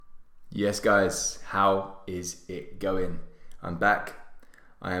Yes, guys, how is it going? I'm back.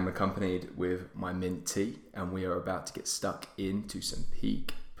 I am accompanied with my mint tea, and we are about to get stuck into some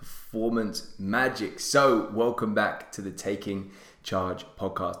peak performance magic. So, welcome back to the Taking Charge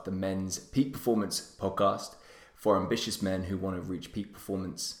podcast, the men's peak performance podcast for ambitious men who want to reach peak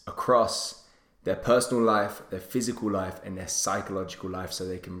performance across their personal life, their physical life, and their psychological life so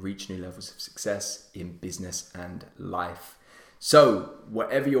they can reach new levels of success in business and life. So,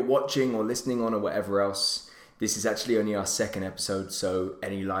 whatever you're watching or listening on or whatever else, this is actually only our second episode. So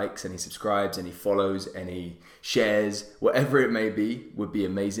any likes, any subscribes, any follows, any shares, whatever it may be, would be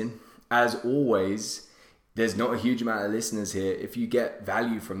amazing. As always, there's not a huge amount of listeners here. If you get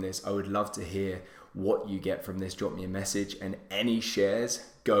value from this, I would love to hear what you get from this. Drop me a message, and any shares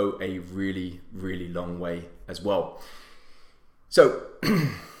go a really, really long way as well. So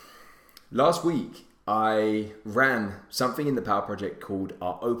last week, I ran something in the Power Project called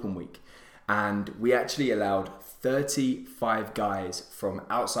our Open Week, and we actually allowed 35 guys from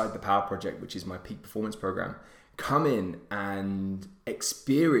outside the Power Project, which is my peak performance program, come in and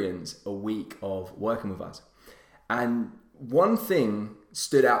experience a week of working with us. And one thing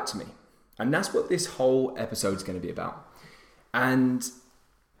stood out to me, and that's what this whole episode is going to be about. And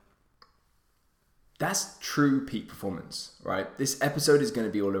that's true peak performance, right? This episode is going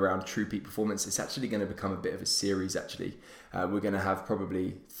to be all around true peak performance. It's actually going to become a bit of a series, actually. We're going to have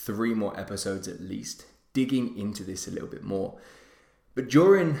probably 3 more episodes at least, digging into this a little bit more. But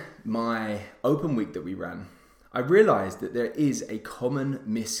during my open week that we ran, I realized that there is a common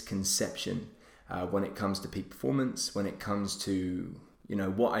misconception when it comes to peak performance, when it comes to,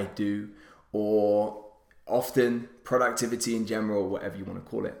 what I do, or often productivity in general, whatever you want to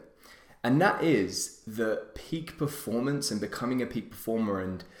call it. And that is that peak performance and becoming a peak performer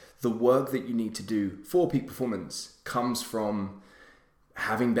and the work that you need to do for peak performance comes from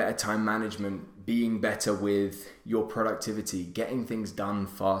having better time management, being better with your productivity, getting things done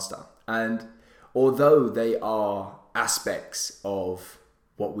faster. And although they are aspects of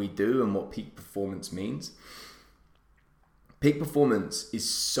what we do and what peak performance means, peak performance is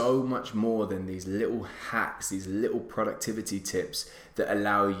so much more than these little hacks, these little productivity tips that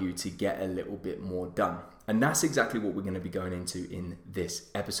allow you to get a little bit more done. And that's exactly what we're going to be going into in this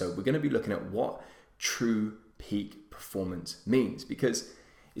episode. We're going to be looking at what true peak performance means, because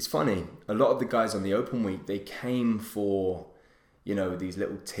it's funny, a lot of the guys on the open week, they came for, these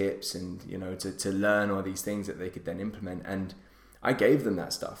little tips and, to learn all these things that they could then implement. And I gave them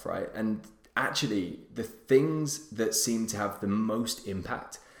that stuff, right? And actually, the things that seem to have the most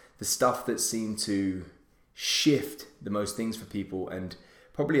impact, the stuff that seem to shift the most things for people and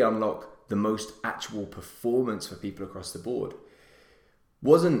probably unlock the most actual performance for people across the board,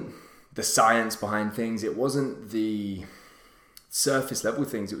 wasn't the science behind things. It wasn't the surface level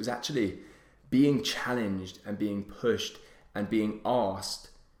things. It was actually being challenged and being pushed and being asked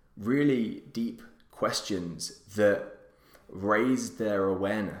really deep questions that raised their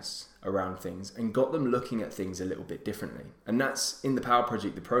awareness around things and got them looking at things a little bit differently. And that's in the Power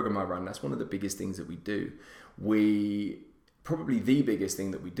Project, the program I run. That's one of the biggest things that we do. Probably the biggest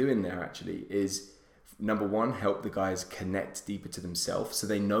thing that we do in there actually is, number one, help the guys connect deeper to themselves so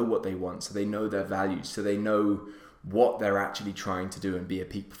they know what they want, so they know their values, so they know what they're actually trying to do and be a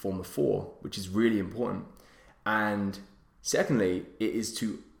peak performer for, which is really important. And secondly, it is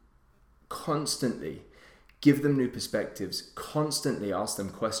to constantly give them new perspectives, constantly ask them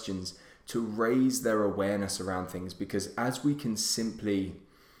questions to raise their awareness around things, because as we can simply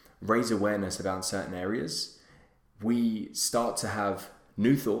raise awareness about certain areas, we start to have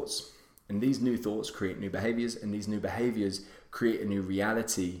new thoughts, and these new thoughts create new behaviors, and these new behaviors create a new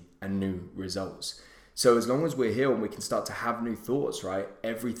reality and new results. So as long as we're here and we can start to have new thoughts, right,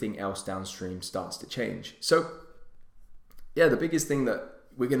 everything else downstream starts to change. So yeah, the biggest thing that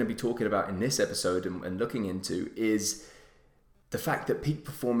we're going to be talking about in this episode and looking into is the fact that peak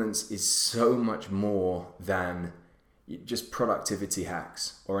performance is so much more than just productivity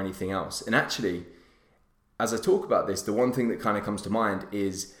hacks or anything else. And actually, as I talk about this, the one thing that kind of comes to mind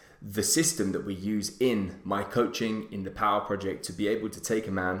is the system that we use in my coaching, in the Power Project, to be able to take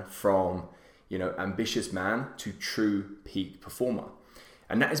a man from, ambitious man to true peak performer.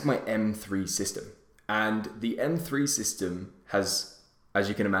 And that is my M3 system. And the M3 system has, as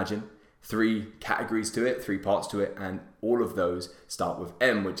you can imagine, 3 categories to it, 3 parts to it, and all of those start with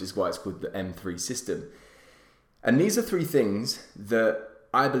M, which is why it's called the M3 system. And these are 3 things that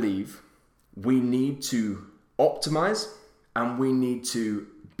I believe we need to optimize, and we need to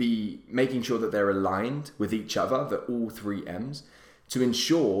be making sure that they're aligned with each other, that all 3 M's, to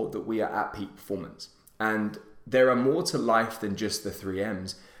ensure that we are at peak performance. And there are more to life than just the 3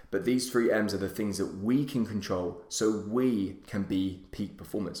 M's, But these 3 M's are the things that we can control so we can be peak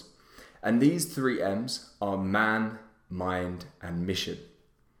performers. And these 3 M's are man, mind, and mission.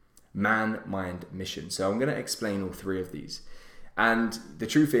 Man, mind, mission. So I'm going to explain all 3 of these. And the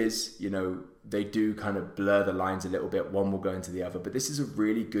truth is, they do kind of blur the lines a little bit. One will go into the other. But this is a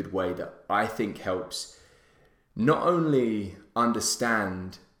really good way that I think helps not only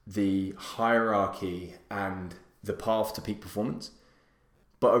understand the hierarchy and the path to peak performance,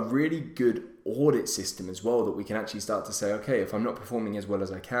 but a really good audit system as well that we can actually start to say, okay, if I'm not performing as well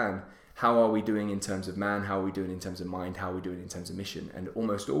as I can, how are we doing in terms of man? How are we doing in terms of mind? How are we doing in terms of mission? And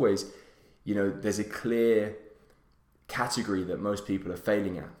almost always, there's a clear category that most people are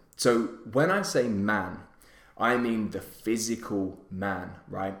failing at. So when I say man, I mean the physical man,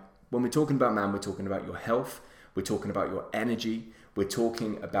 right? When we're talking about man, we're talking about your health, we're talking about your energy, we're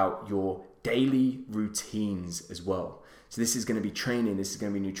talking about your daily routines as well. So this is going to be training, this is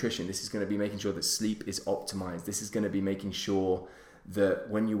going to be nutrition, this is going to be making sure that sleep is optimized, this is going to be making sure that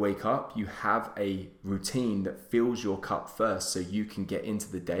when you wake up, you have a routine that fills your cup first so you can get into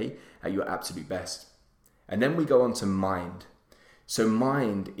the day at your absolute best. And then we go on to mind. So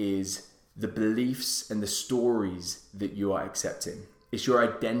mind is the beliefs and the stories that you are accepting. It's your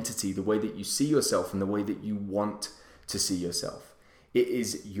identity, the way that you see yourself and the way that you want to see yourself. It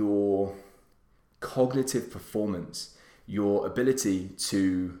is your cognitive performance, your ability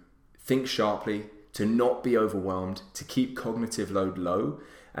to think sharply, to not be overwhelmed, to keep cognitive load low,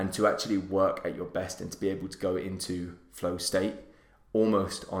 and to actually work at your best and to be able to go into flow state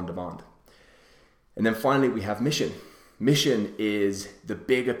almost on demand. And then finally, we have mission. Mission is the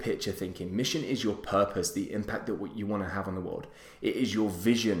bigger picture thinking. Mission is your purpose, the impact that what you want to have on the world. It is your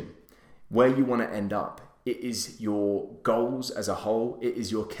vision, where you want to end up. It is your goals as a whole. It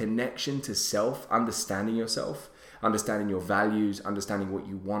is your connection to self, understanding yourself, understanding your values, understanding what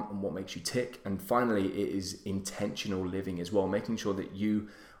you want and what makes you tick. And finally, it is intentional living as well, making sure that you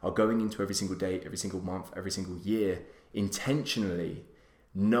are going into every single day, every single month, every single year, intentionally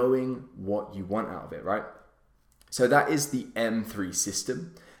knowing what you want out of it, right? So that is the M3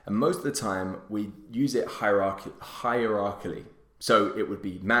 system. And most of the time we use it hierarchically. So it would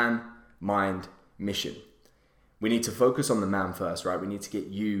be man, mind, mission. We need to focus on the man first, right? We need to get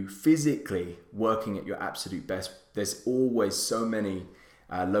you physically working at your absolute best. There's always so many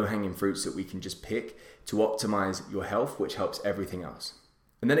low-hanging fruits that we can just pick to optimize your health, which helps everything else.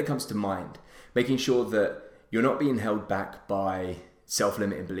 And then it comes to mind, making sure that you're not being held back by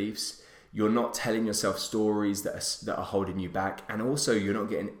self-limiting beliefs. You're not telling yourself stories that are holding you back. And also you're not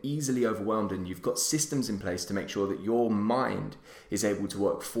getting easily overwhelmed, and you've got systems in place to make sure that your mind is able to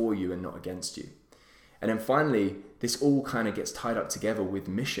work for you and not against you. And then finally, this all kind of gets tied up together with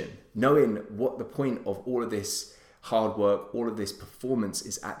mission, knowing what the point of all of this hard work, all of this performance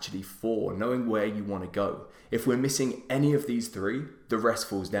is actually for, knowing where you want to go. If we're missing any of these 3, the rest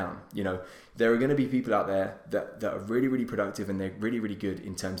falls down. There are going to be people out there that are really, really productive, and they're really, really good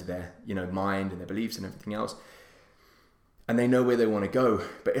in terms of their, mind and their beliefs and everything else. And they know where they want to go.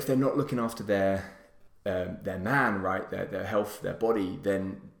 But if they're not looking after their man, right, their health, their body,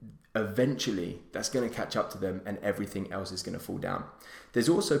 then eventually that's going to catch up to them and everything else is going to fall down. There's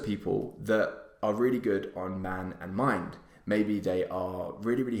also people that are really good on man and mind. Maybe they are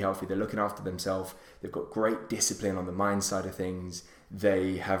really, really healthy. They're looking after themselves. They've got great discipline on the mind side of things.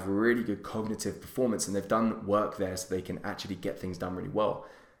 They have really good cognitive performance, and they've done work there so they can actually get things done really well.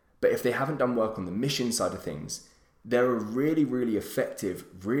 But if they haven't done work on the mission side of things, they're a really, really effective,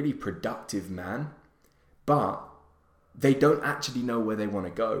 really productive man, but they don't actually know where they want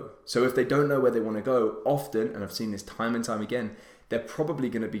to go. So if they don't know where they want to go, often, and I've seen this time and time again, they're probably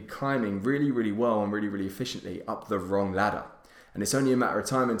going to be climbing really, really well and really, really efficiently up the wrong ladder. And it's only a matter of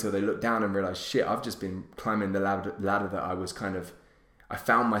time until they look down and realize, shit, I've just been climbing the ladder that I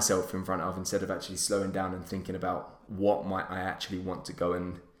found myself in front of, instead of actually slowing down and thinking about what I actually want to go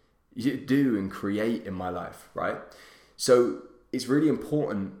and do and create in my life, right? So it's really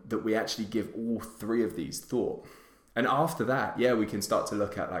important that we actually give all 3 of these thought. And after that, we can start to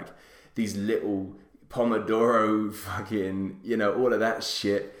look at like these little Pomodoro fucking, all of that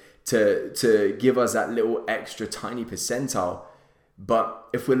shit to give us that little extra tiny percentile. But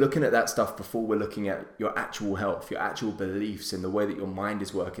if we're looking at that stuff before we're looking at your actual health, your actual beliefs, and the way that your mind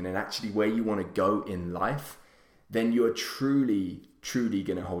is working, and actually where you want to go in life, then you're truly, truly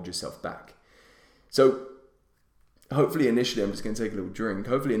going to hold yourself back. So hopefully initially, I'm just going to take a little drink.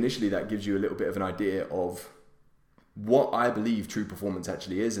 Hopefully initially that gives you a little bit of an idea of what I believe true performance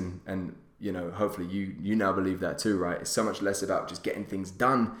actually is. And hopefully you now believe that too, right? It's so much less about just getting things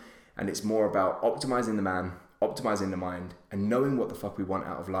done, and it's more about optimizing the man, optimizing the mind, and knowing what the fuck we want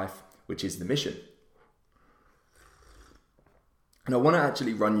out of life, which is the mission. And I want to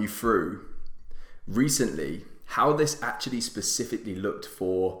actually run you through recently how this actually specifically looked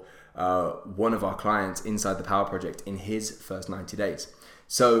for one of our clients inside the Power Project in his first 90 days.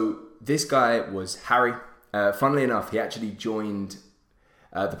 So this guy was Harry. Funnily enough, he actually joined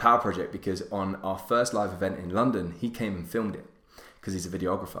the Power Project because on our first live event in London, he came and filmed it because he's a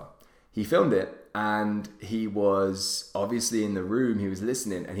videographer. He filmed it and he was obviously in the room, he was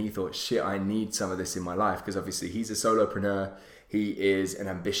listening, and he thought, shit, I need some of this in my life, because obviously he's a solopreneur, he is an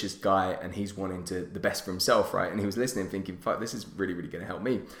ambitious guy, and he's wanting the best for himself, right? And he was listening thinking, fuck, this is really, really going to help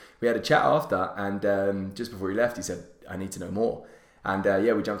me. We had a chat after, and just before he left, he said, I need to know more. And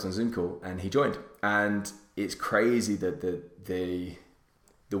we jumped on a Zoom call and he joined. And it's crazy that the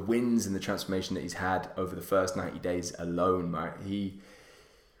wins and the transformation that he's had over the first 90 days alone, right?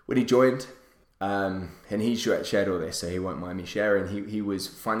 When he joined, and he shared all this, so he won't mind me sharing, he was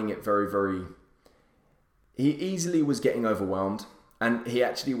finding it very, very, he easily was getting overwhelmed, and he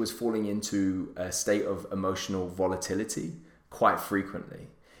actually was falling into a state of emotional volatility quite frequently.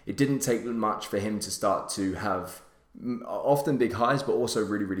 It didn't take much for him to start to have often big highs, but also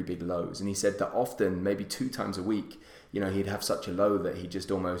really, really big lows. And he said that often, maybe 2 times a week, he'd have such a low that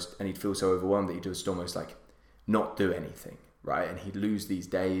he'd feel so overwhelmed that he'd just almost like not do anything, right? And he'd lose these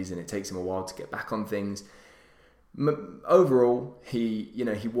days, and it takes him a while to get back on things. Overall, he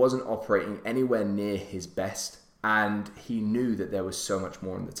wasn't operating anywhere near his best, and he knew that there was so much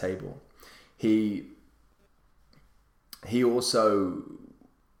more on the table. He also,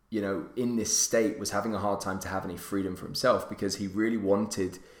 in this state, was having a hard time to have any freedom for himself, because he really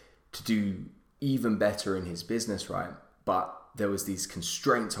wanted to do even better in his business, right? But there was these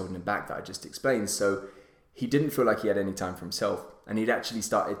constraints holding him back that I just explained. So he didn't feel like he had any time for himself, and he'd actually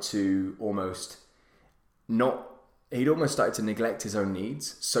started to almost started to neglect his own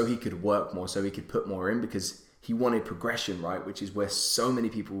needs so he could work more, so he could put more in, because he wanted progression, right? Which is where so many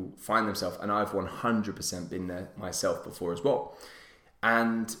people find themselves. And I've 100% been there myself before as well.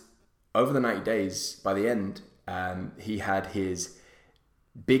 And over the 90 days, by the end, he had his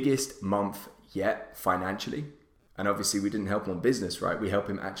biggest month yet financially. And obviously we didn't help him on business, right? We help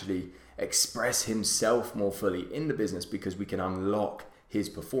him actually express himself more fully in the business, because we can unlock his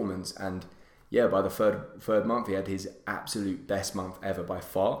performance. And by the third month, he had his absolute best month ever by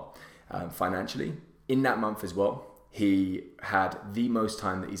far, financially. In that month as well, he had the most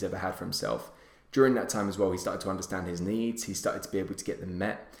time that he's ever had for himself. During that time as well, he started to understand his needs. He started to be able to get them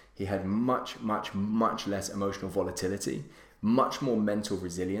met. He had much, much, much less emotional volatility, much more mental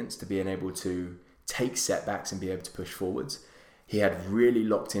resilience to being able to take setbacks and be able to push forwards. He had really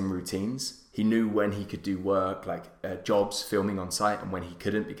locked in routines. He knew when he could do work, like jobs, filming on site, and when he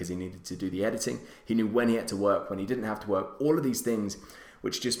couldn't because he needed to do the editing. He knew when he had to work, when he didn't have to work, all of these things,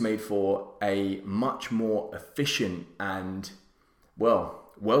 which just made for a much more efficient and,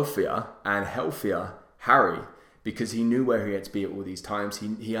 wealthier and healthier Harry, because he knew where he had to be at all these times.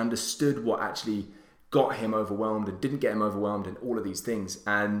 He understood what actually got him overwhelmed and didn't get him overwhelmed, and all of these things.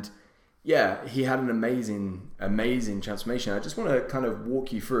 And he had an amazing, amazing transformation. I just want to kind of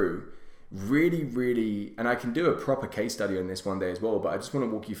walk you through really, really, and I can do a proper case study on this one day as well, but I just want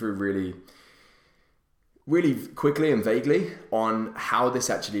to walk you through really, really quickly and vaguely on how this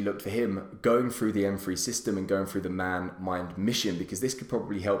actually looked for him going through the M3-System and going through the man-mind mission, because this could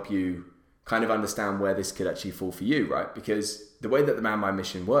probably help you kind of understand where this could actually fall for you, right? Because the way that the man-mind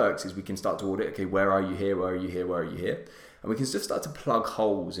mission works is we can start to audit, okay, where are you here? Where are you here? Where are you here? And we can just start to plug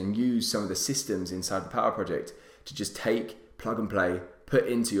holes and use some of the systems inside the Power Project to just take, plug and play, put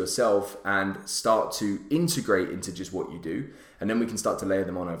into yourself, and start to integrate into just what you do. And then we can start to layer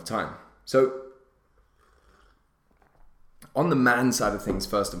them on over time. So on the man side of things,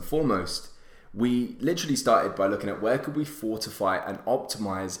 first and foremost, we literally started by looking at where could we fortify and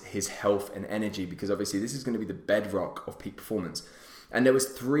optimize his health and energy, because obviously this is going to be the bedrock of peak performance. And there was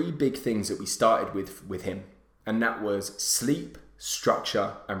 3 big things that we started with him, and that was sleep,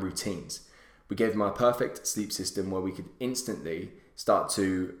 structure, and routines. We gave him our perfect sleep system where we could instantly start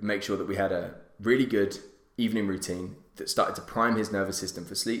to make sure that we had a really good evening routine that started to prime his nervous system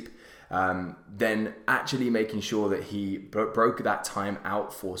for sleep. Then actually making sure that he broke that time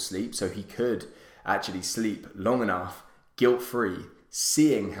out for sleep so he could actually sleep long enough, guilt-free,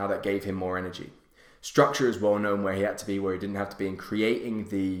 seeing how that gave him more energy. Structure is well known, where he had to be, where he didn't have to be, and creating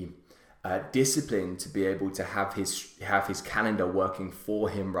the discipline to be able to have his calendar working for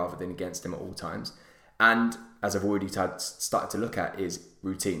him rather than against him at all times. And as I've already started to look at, is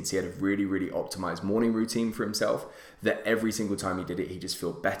routines. He had a really, really optimized morning routine for himself that every single time he did it, he just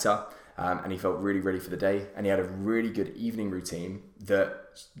felt better. and he felt really ready for the day. And he had a really good evening routine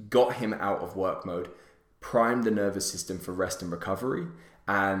that got him out of work mode, primed the nervous system for rest and recovery,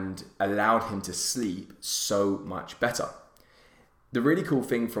 and allowed him to sleep so much better. The really cool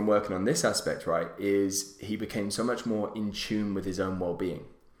thing from working on this aspect, right, is he became so much more in tune with his own well-being.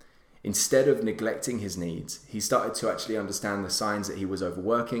 Instead of neglecting his needs, he started to actually understand the signs that he was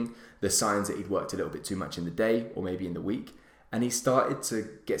overworking, the signs that he'd worked a little bit too much in the day or maybe in the week. And he started to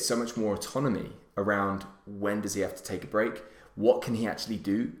get so much more autonomy around when does he have to take a break? What can he actually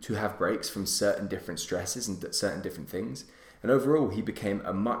do to have breaks from certain different stresses and certain different things? And overall, he became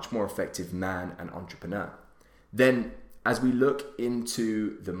a much more effective man and entrepreneur. Then, as we look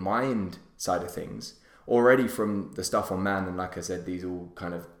into the mind side of things, already from the stuff on man, and like I said, these all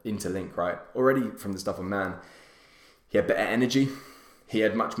kind of interlink, right? Already from the stuff on man, he had better energy. He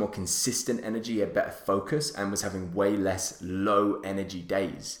had much more consistent energy. He had better focus and was having way less low energy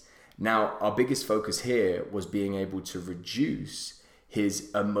days. Now, our biggest focus here was being able to reduce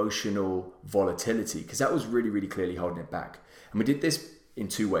his emotional volatility, because that was really, really clearly holding it back. And we did this in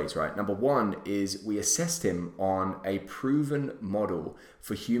two ways, right? Number one is we assessed him on a proven model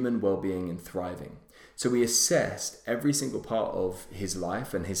for human well-being and thriving. So we assessed every single part of his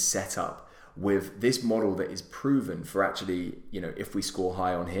life and his setup with this model that is proven for actually, if we score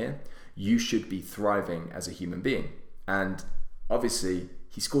high on here, you should be thriving as a human being. And obviously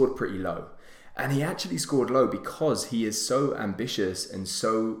he scored pretty low. And he actually scored low because he is so ambitious and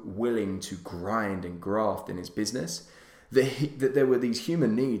so willing to grind and graft in his business that there were these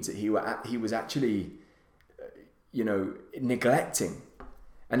human needs that he was actually, neglecting.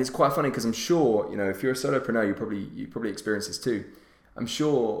 And it's quite funny because I'm sure, if you're a solopreneur, you probably experience this too. I'm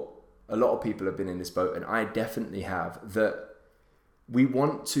sure a lot of people have been in this boat, and I definitely have, that we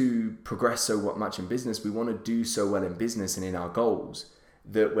want to progress so much in business. We want to do so well in business and in our goals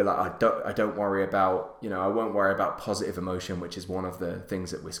that we're like, I don't worry about, I won't worry about positive emotion, which is one of the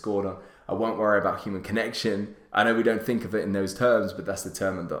things that we're scored on. I won't worry about human connection. I know we don't think of it in those terms, but that's the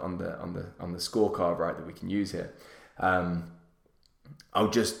term on the scorecard, right, that we can use here. I'll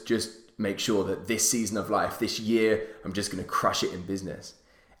just make sure that this season of life, this year, I'm just going to crush it in business.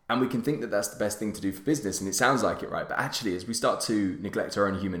 And we can think that that's the best thing to do for business, and it sounds like it, right? But actually, as we start to neglect our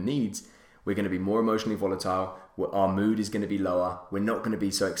own human needs, we're going to be more emotionally volatile. Our mood is going to be lower. We're not going to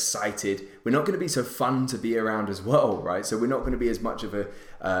be so excited. We're not going to be so fun to be around as well, right? So we're not going to be as much of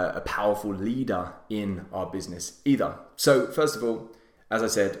a powerful leader in our business either. So first of all, as I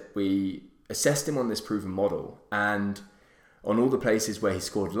said, we assessed him on this proven model, and on all the places where he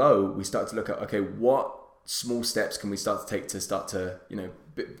scored low, we started to look at, okay, what small steps can we start to take to start to,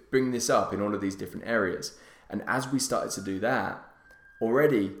 bring this up in all of these different areas. And as we started to do that,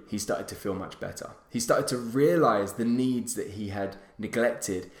 already he started to feel much better. He started to realize the needs that he had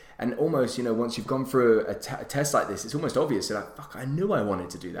neglected. And almost, once you've gone through a test like this, it's almost obvious. You're like, fuck, I knew I wanted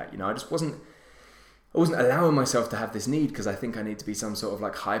to do that. I just wasn't allowing myself to have this need because I think I need to be some sort of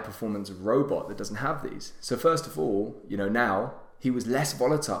like high performance robot that doesn't have these. So first of all, now he was less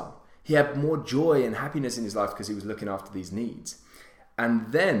volatile. He had more joy and happiness in his life because he was looking after these needs.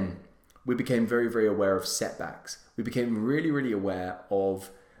 And then we became very, very aware of setbacks. We became really, really aware of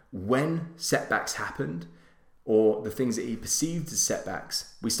when setbacks happened, or the things that he perceived as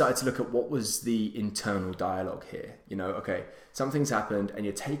setbacks. We started to look at what was the internal dialogue here. Okay, something's happened and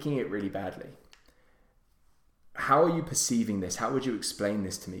you're taking it really badly. How are you perceiving this? How would you explain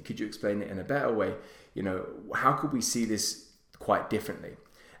this to me? Could you explain it in a better way? How could we see this quite differently?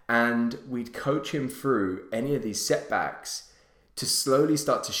 And we'd coach him through any of these setbacks to slowly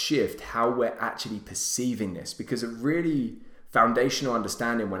start to shift how we're actually perceiving this. Because a really foundational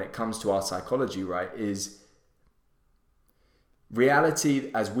understanding when it comes to our psychology, right, is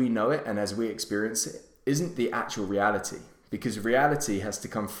reality as we know it and as we experience it isn't the actual reality. Because reality has to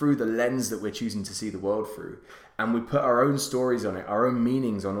come through the lens that we're choosing to see the world through. And we put our own stories on it, our own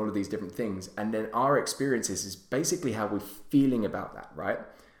meanings on all of these different things. And then our experiences is basically how we're feeling about that, right?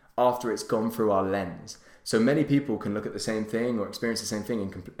 After it's gone through our lens. So many people can look at the same thing or experience the same thing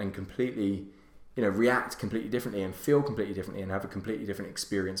and completely, react completely differently and feel completely differently and have a completely different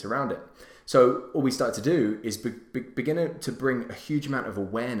experience around it. So all we start to do is begin to bring a huge amount of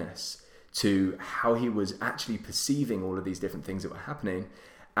awareness to how he was actually perceiving all of these different things that were happening.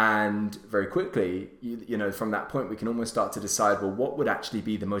 And very quickly, from that point, we can almost start to decide, well, what would actually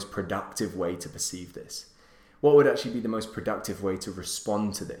be the most productive way to perceive this? What would actually be the most productive way to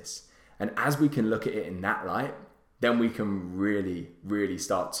respond to this? And as we can look at it in that light, then we can really, really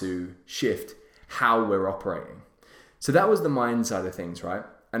start to shift how we're operating. So that was the mind side of things, right?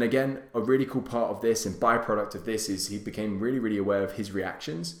 And again, a really cool part of this and byproduct of this is he became really, really aware of his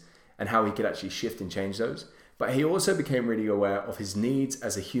reactions and how he could actually shift and change those. But he also became really aware of his needs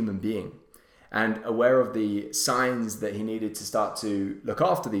as a human being and aware of the signs that he needed to start to look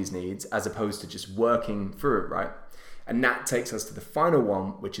after these needs as opposed to just working through it, right? And that takes us to the final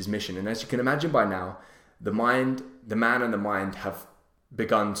one, which is mission. And as you can imagine by now, the man and the mind have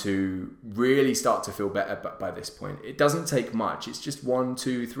begun to really start to feel better by this point. It doesn't take much. It's just 1,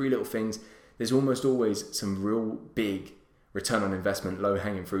 2, 3 little things. There's almost always some real big return on investment,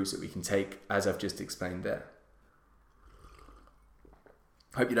 low-hanging fruits that we can take, as I've just explained there.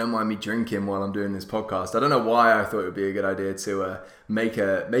 Hope you don't mind me drinking while I'm doing this podcast. I don't know why I thought it would be a good idea to make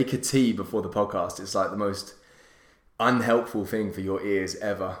a tea before the podcast. It's like the most unhelpful thing for your ears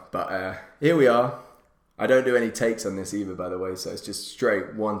ever. But here we are. I don't do any takes on this either, by the way. So it's just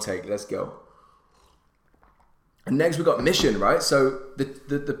straight one take. Let's go. And next we've got mission, right? So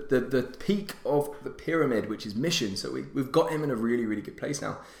the peak of the pyramid, which is mission. So we've got him in a really, really good place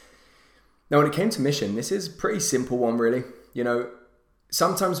now. Now, when it came to mission, this is a pretty simple one, really. You know,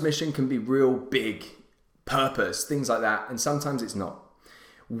 sometimes mission can be real big, purpose, things like that. And sometimes it's not.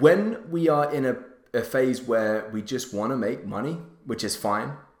 When we are in a phase where we just want to make money, which is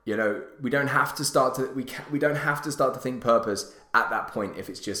fine. You know, we don't have to start to think purpose at that point if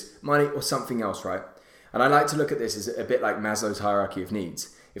it's just money or something else, right? And I like to look at this as a bit like Maslow's hierarchy of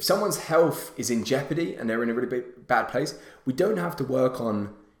needs. If someone's health is in jeopardy and they're in a really bad place, we don't have to work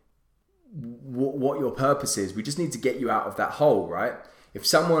on what your purpose is. We just need to get you out of that hole, right? If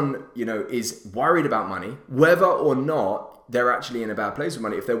someone, you know, is worried about money, whether or not they're actually in a bad place with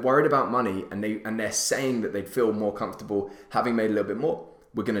money, if they're worried about money and they're saying that they'd feel more comfortable having made a little bit more,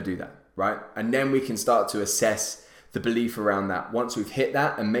 we're going to do that, right? And then we can start to assess the belief around that once we've hit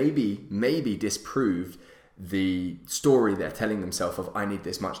that and maybe disproved the story they're telling themselves of I need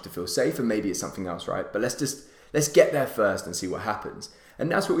this much to feel safe, and maybe it's something else, right? But let's get there first and see what happens. And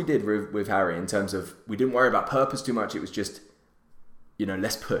that's what we did with Harry in terms of we didn't worry about purpose too much. It was just, you know,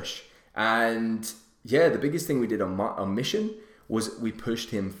 let's push. And yeah, the biggest thing we did on mission was we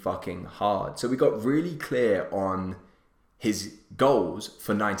pushed him fucking hard. So we got really clear on his goals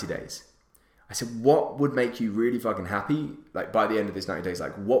for 90 days. I said, what would make you really fucking happy? Like by the end of this 90 days,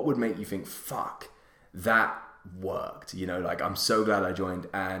 like what would make you think, fuck, that worked? You know, like I'm so glad I joined.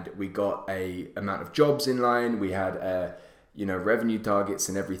 And we got a amount of jobs in line. We had, you know, revenue targets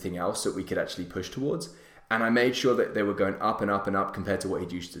and everything else that we could actually push towards. And I made sure that they were going up and up and up compared to what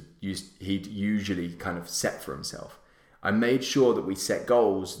he'd usually kind of set for himself. I made sure that we set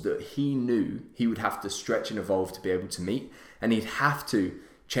goals that he knew he would have to stretch and evolve to be able to meet. And he'd have to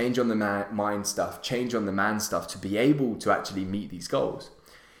change on the mind stuff, change on the man stuff to be able to actually meet these goals.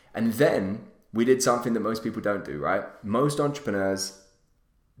 And then we did something that most people don't do, right? Most entrepreneurs,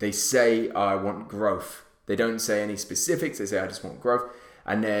 they say, I want growth. They don't say any specifics. They say, I just want growth.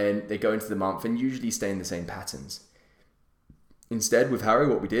 And then they go into the month and usually stay in the same patterns. Instead, with Harry,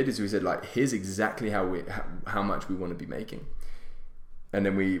 what we did is we said, like, here's exactly how much we want to be making. And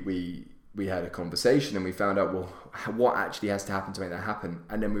then we had a conversation and we found out, well, what actually has to happen to make that happen?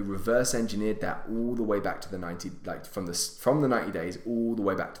 And then we reverse engineered that all the way back to the 90, like from the 90 days, all the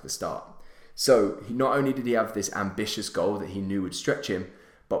way back to the start. So not only did he have this ambitious goal that he knew would stretch him,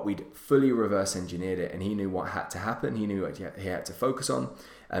 but we'd fully reverse engineered it, and he knew what had to happen. He knew what he had to focus on.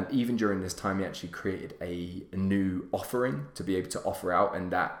 Even during this time, he actually created a new offering to be able to offer out, and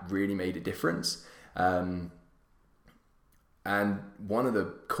that really made a difference. And one of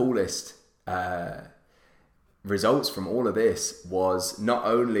the coolest results from all of this was not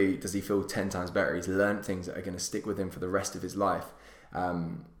only does he feel 10 times better, he's learned things that are going to stick with him for the rest of his life.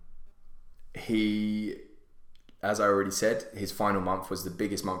 As I already said, his final month was the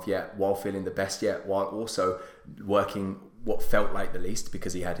biggest month yet, while feeling the best yet, while also working what felt like the least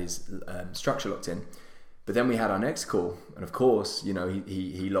because he had his structure locked in. But then we had our next call, and of course, you know,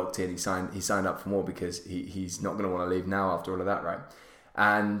 he locked in, he signed up for more because he's not going to want to leave now after all of that, right?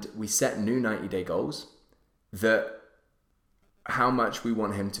 And we set new 90-day goals that how much we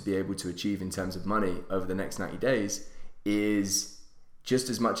want him to be able to achieve in terms of money over the next 90 days is just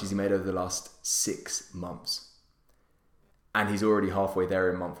as much as he made over the last 6 months. And he's already halfway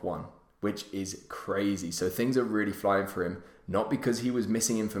there in month 1, which is crazy. So things are really flying for him, not because he was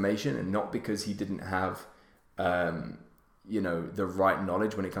missing information and not because he didn't have, the right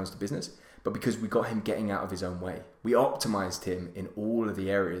knowledge when it comes to business, but because we got him getting out of his own way. We optimized him in all of the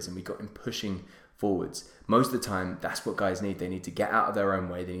areas and we got him pushing forwards. Most of the time, that's what guys need. They need to get out of their own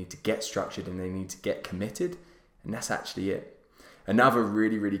way. They need to get structured and they need to get committed. And that's actually it. Another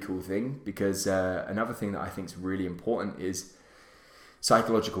really, really cool thing, because another thing that I think is really important is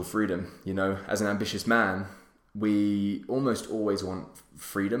psychological freedom. You know, as an ambitious man, we almost always want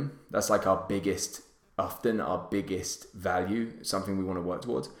freedom. That's like often our biggest value, something we want to work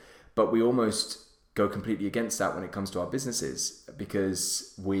towards. But we almost go completely against that when it comes to our businesses,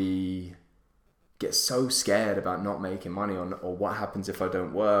 because we get so scared about not making money or what happens if I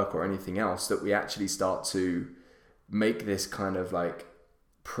don't work or anything else, that we actually start to make this kind of like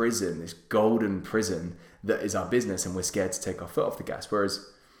prison, this golden prison that is our business, and we're scared to take our foot off the gas. Whereas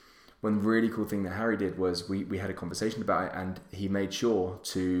one really cool thing that Harry did was we had a conversation about it, and he made sure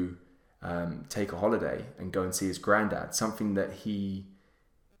to take a holiday and go and see his granddad, something that he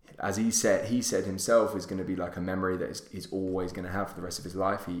said himself is going to be like a memory that he's always going to have for the rest of his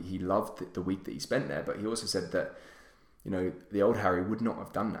life. He loved the week that he spent there, but he also said that, the old Harry would not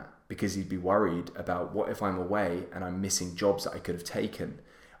have done that, because he'd be worried about, what if I'm away and I'm missing jobs that I could have taken,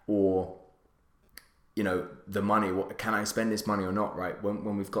 or the money, can I spend this money or not, right?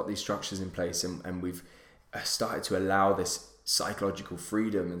 When we've got these structures in place and we've started to allow this psychological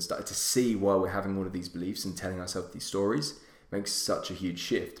freedom and started to see why we're having all of these beliefs and telling ourselves these stories, makes such a huge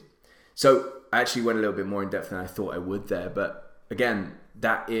shift. So I actually went a little bit more in depth than I thought I would there. But again,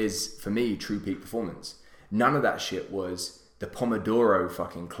 that is, for me, true peak performance. None of that shit was the Pomodoro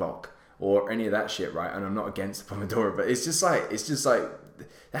fucking clock or any of that shit, right? And I'm not against the Pomodoro, but it's just like,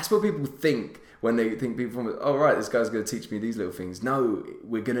 that's what people think when they think peak performance. Oh, right, this guy's going to teach me these little things. No,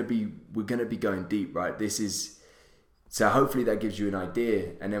 we're going to be going deep, right? So hopefully that gives you an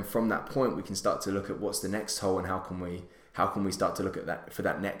idea. And then from that point, we can start to look at what's the next hole and how can we start to look at that for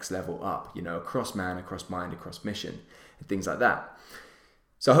that next level up, across man, across mind, across mission, and things like that.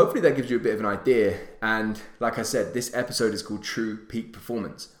 So hopefully that gives you a bit of an idea. And like I said, this episode is called True Peak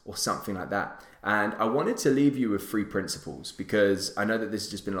Performance or something like that. And I wanted to leave you with 3 principles, because I know that this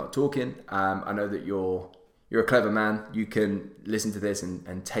has just been a lot of talking. I know that you're a clever man. You can listen to this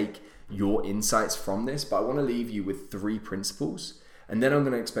and take your insights from this, but I want to leave you with 3 principles. And then I'm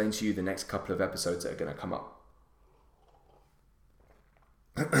going to explain to you the next couple of episodes that are going to come up.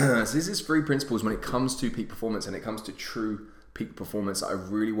 So this is 3 principles when it comes to peak performance and it comes to true peak performance that I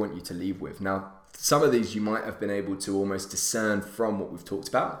really want you to leave with. Now, some of these you might have been able to almost discern from what we've talked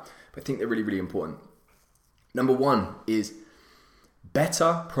about, but I think they're really, really important. Number 1 is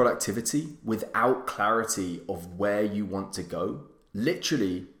better productivity without clarity of where you want to go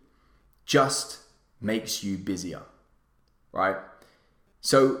literally just makes you busier, right?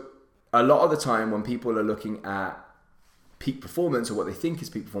 So a lot of the time when people are looking at peak performance or what they think is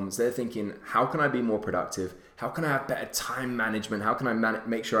peak performance, they're thinking, how can I be more productive? How can I have better time management? How can I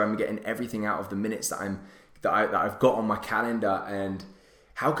make sure I'm getting everything out of the minutes that I've got on my calendar? And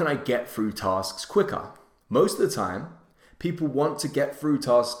how can I get through tasks quicker? Most of the time, people want to get through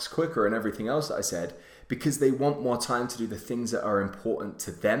tasks quicker and everything else that I said because they want more time to do the things that are important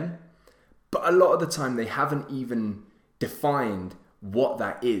to them. But a lot of the time, they haven't even defined what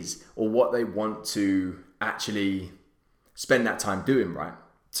that is or what they want to actually spend that time doing, right?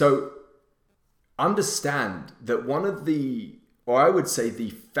 So understand that one of the, or I would say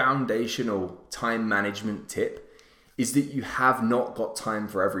the foundational time management tip is that you have not got time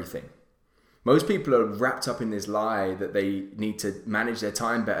for everything. Most people are wrapped up in this lie that they need to manage their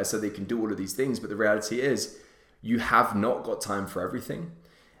time better so they can do all of these things. But the reality is you have not got time for everything.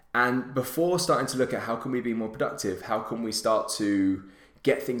 And before starting to look at how can we be more productive, how can we start to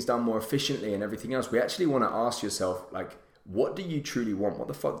get things done more efficiently and everything else, we actually want to ask yourself, like, what do you truly want? What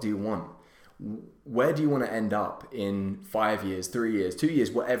the fuck do you want? Where do you want to end up in 5 years, 3 years, 2 years,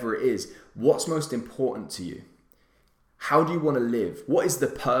 whatever it is? What's most important to you? How do you want to live? What is the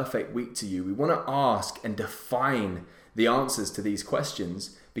perfect week to you? We want to ask and define the answers to these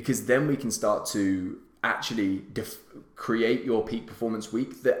questions, because then we can start to actually create your peak performance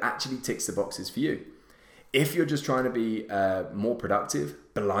week that actually ticks the boxes for you. If you're just trying to be more productive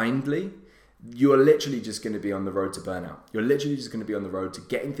blindly, you're literally just going to be on the road to burnout. You're literally just going to be on the road to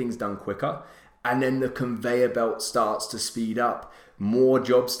getting things done quicker. And then the conveyor belt starts to speed up. More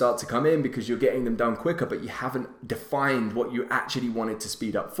jobs start to come in because you're getting them done quicker, but you haven't defined what you actually wanted to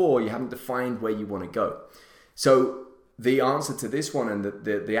speed up for. You haven't defined where you want to go. So the answer to this one and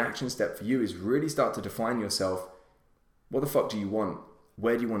the action step for you is really start to define yourself. What the fuck do you want?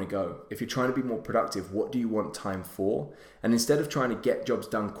 Where do you want to go? If you're trying to be more productive, what do you want time for? And instead of trying to get jobs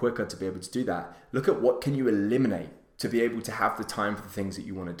done quicker to be able to do that, look at what can you eliminate to be able to have the time for the things that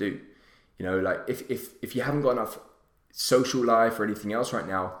you want to do. You know, like if you haven't got enough social life or anything else right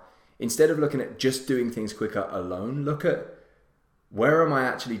now, instead of looking at just doing things quicker alone, look at where am I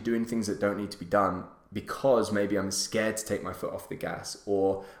actually doing things that don't need to be done because maybe I'm scared to take my foot off the gas,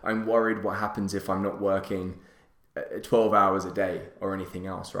 or I'm worried what happens if I'm not working 12 hours a day or anything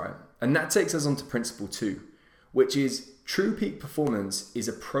else, right? And that takes us on to principle 2, which is true peak performance is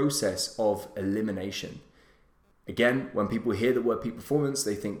a process of elimination. Again, when people hear the word peak performance,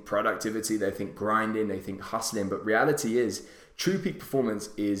 they think productivity, they think grinding, they think hustling, but reality is true peak performance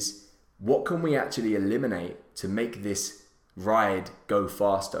is what can we actually eliminate to make this ride go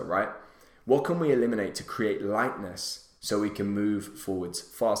faster, right? What can we eliminate to create lightness so we can move forwards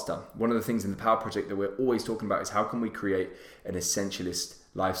faster? One of the things in the Power Project that we're always talking about is how can we create an essentialist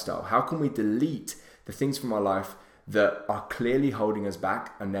lifestyle? How can we delete the things from our life that are clearly holding us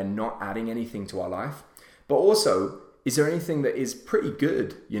back and they're not adding anything to our life? But also, is there anything that is pretty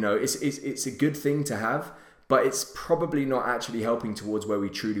good? You know, it's a good thing to have, but it's probably not actually helping towards where we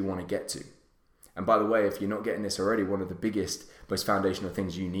truly want to get to. And by the way, if you're not getting this already, one of the biggest, most foundational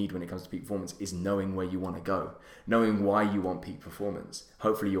things you need when it comes to peak performance is knowing where you want to go, knowing why you want peak performance.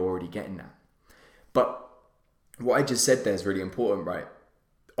 Hopefully you're already getting that. But what I just said there is really important, right?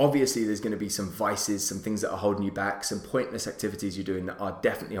 Obviously, there's going to be some vices, some things that are holding you back, some pointless activities you're doing that are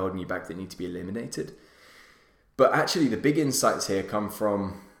definitely holding you back that need to be eliminated. But actually, the big insights here come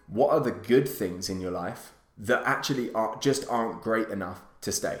from what are the good things in your life that actually aren't great enough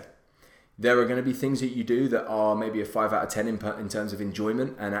to stay. There are going to be things that you do that are maybe a 5 out of 10 in terms of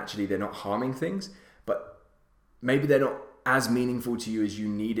enjoyment, and actually they're not harming things, but maybe they're not as meaningful to you as you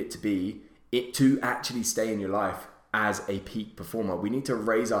need it to actually stay in your life as a peak performer. We need to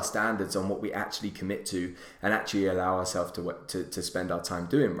raise our standards on what we actually commit to and actually allow ourselves to spend our time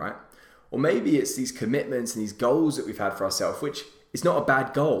doing, right? Or maybe it's these commitments and these goals that we've had for ourselves, which is not a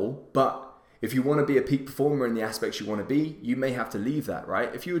bad goal, but if you want to be a peak performer in the aspects you want to be, you may have to leave that, right?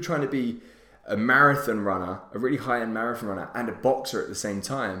 If you were trying to be a marathon runner, a really high-end marathon runner, and a boxer at the same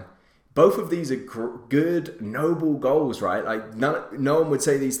time, both of these are good, noble goals, right? Like no one would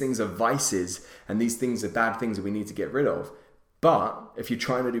say these things are vices and these things are bad things that we need to get rid of. But if you're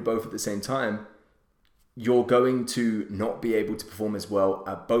trying to do both at the same time, you're going to not be able to perform as well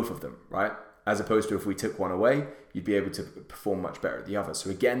at both of them, right? As opposed to if we took one away, you'd be able to perform much better at the other. So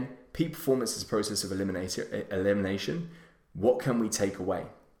again, peak performance is a process of elimination. What can we take away?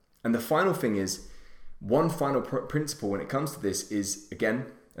 And the final thing is, one final principle when it comes to this is, again,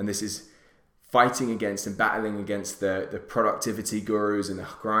 and this is fighting against and battling against the productivity gurus and the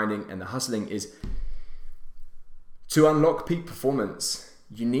grinding and the hustling, is to unlock peak performance,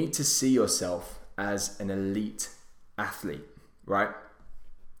 you need to see yourself as an elite athlete, right?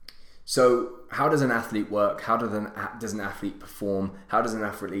 So how does an athlete work? How does an athlete perform? How does an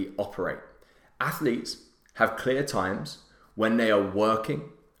athlete operate? Athletes have clear times when they are working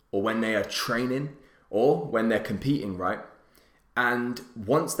or when they are training or when they're competing, right? And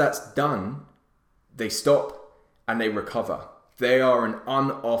once that's done, they stop and they recover. They are an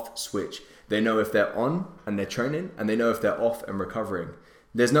on-off switch. They know if they're on and they're training, and they know if they're off and recovering.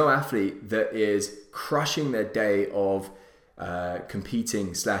 There's no athlete that is crushing their day of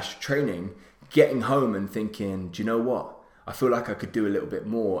competing / training, getting home and thinking, do you know what? I feel like I could do a little bit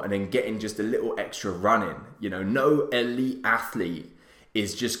more, and then getting just a little extra running. You know, no elite athlete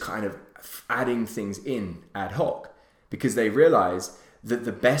is just kind of adding things in ad hoc, because they realize that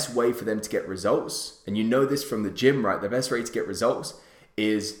the best way for them to get results, and you know this from the gym, right? The best way to get results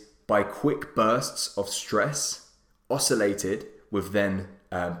is by quick bursts of stress oscillated with then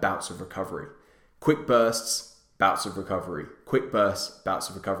bouts of recovery. Quick bursts, bouts of recovery. Quick bursts, bouts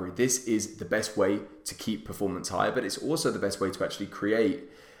of recovery. This is the best way to keep performance high, but it's also the best way to actually create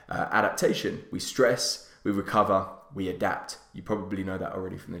adaptation. We stress, we recover, we adapt. You probably know that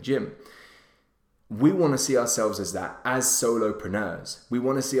already from the gym. We want to see ourselves as that, as solopreneurs. We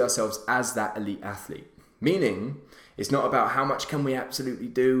want to see ourselves as that elite athlete. Meaning, it's not about how much can we absolutely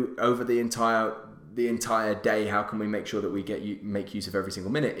do over the entire day. How can we make sure that we make use of every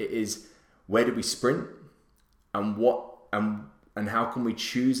single minute? It is, where do we sprint, and and how can we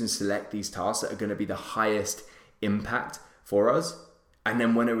choose and select these tasks that are going to be the highest impact for us? And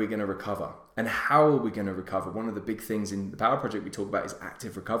then when are we going to recover? And how are we going to recover? One of the big things in the Power Project we talk about is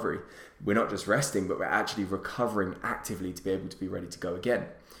active recovery. We're not just resting, but we're actually recovering actively to be able to be ready to go again.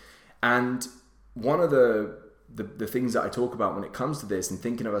 And one of the things that I talk about when it comes to this and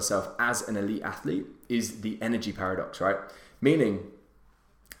thinking of ourselves as an elite athlete is the energy paradox, right? Meaning,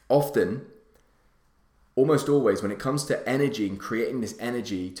 often, almost always, when it comes to energy and creating this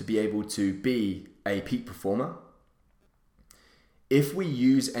energy to be able to be a peak performer, if we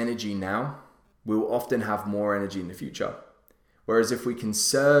use energy now, we will often have more energy in the future. Whereas if we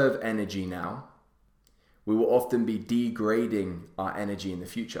conserve energy now, we will often be degrading our energy in the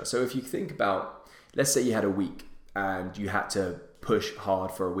future. So if you think about, let's say you had a week and you had to push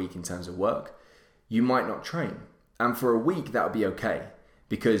hard for a week in terms of work, you might not train. And for a week, that would be okay.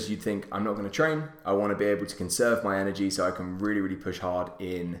 because you think, I'm not going to train. I want to be able to conserve my energy so I can really, really push hard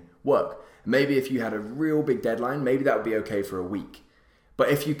in work. Maybe if you had a real big deadline, maybe that would be okay for a week. But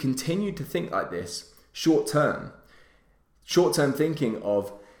if you continue to think like this, short-term thinking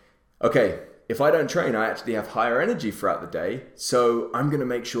of, okay, if I don't train, I actually have higher energy throughout the day, so I'm going to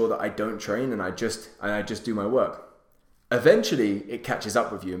make sure that I don't train and I just do my work. Eventually, it catches up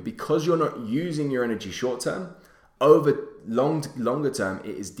with you, and because you're not using your energy short-term, over longer term,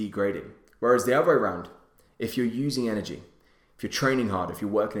 it is degrading. Whereas the other way around, if you're using energy, if you're training hard, if you're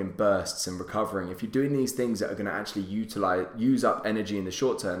working in bursts and recovering, if you're doing these things that are going to actually use up energy in the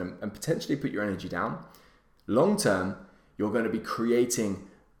short term and potentially put your energy down, long term, you're going to be creating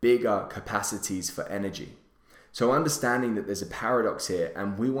bigger capacities for energy. So understanding that there's a paradox here,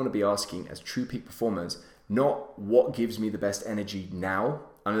 and we want to be asking as true peak performers, not what gives me the best energy now,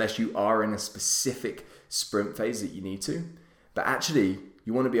 unless you are in a specific sprint phase that you need to, but actually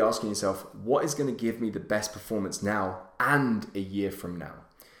you want to be asking yourself, what is going to give me the best performance now and a year from now?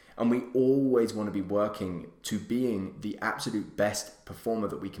 And we always want to be working to being the absolute best performer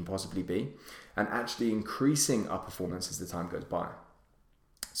that we can possibly be, and actually increasing our performance as the time goes by.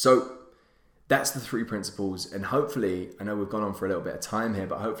 So that's the 3 principles, and hopefully, I know we've gone on for a little bit of time here,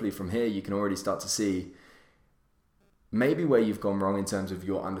 but hopefully from here you can already start to see maybe where you've gone wrong in terms of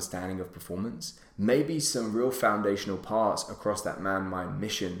your understanding of performance, maybe some real foundational parts across that man, mind,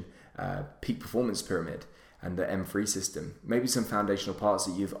 mission, peak performance pyramid and the M3-System, maybe some foundational parts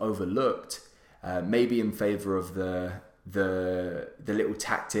that you've overlooked, maybe in favor of the little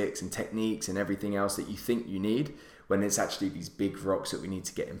tactics and techniques and everything else that you think you need, when it's actually these big rocks that we need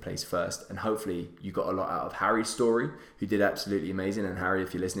to get in place first. And hopefully you got a lot out of Harry's story, who did absolutely amazing. And Harry,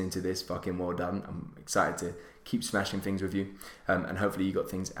 if you're listening to this, fucking well done. I'm excited to keep smashing things with you. And hopefully you got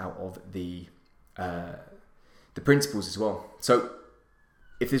things out of the principles as well. So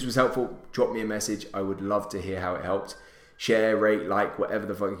if this was helpful, drop me a message. I would love to hear how it helped. Share, rate, like, whatever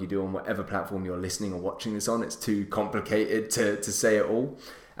the fuck you do on whatever platform you're listening or watching this on. It's too complicated to say it all.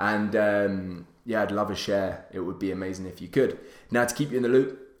 And yeah, I'd love a share. It would be amazing if you could. Now, to keep you in the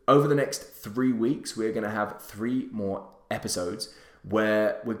loop, over the next 3 weeks, we're going to have 3 more episodes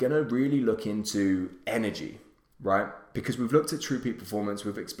where we're going to really look into energy, right? Because we've looked at true peak performance,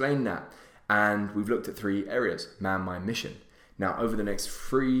 we've explained that, and we've looked at 3 areas: man, mind, mission. Now, over the next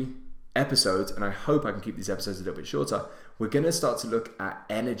 3 episodes, and I hope I can keep these episodes a little bit shorter, we're going to start to look at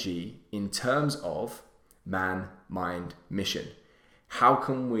energy in terms of man, mind, mission. How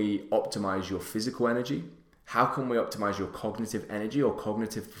can we optimize your physical energy? How can we optimize your cognitive energy or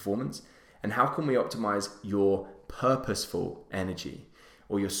cognitive performance? And how can we optimize your purposeful energy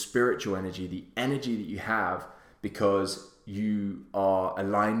or your spiritual energy, the energy that you have because you are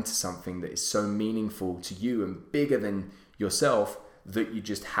aligned to something that is so meaningful to you and bigger than yourself that you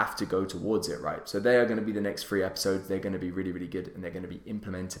just have to go towards it, right? So they are going to be the next 3 episodes. They're going to be really, really good, and they're going to be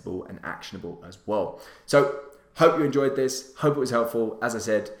implementable and actionable as well. So hope you enjoyed this. Hope it was helpful. As I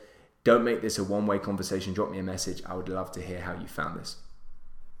said, don't make this a one-way conversation. Drop me a message. I would love to hear how you found this.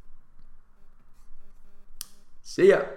 See ya.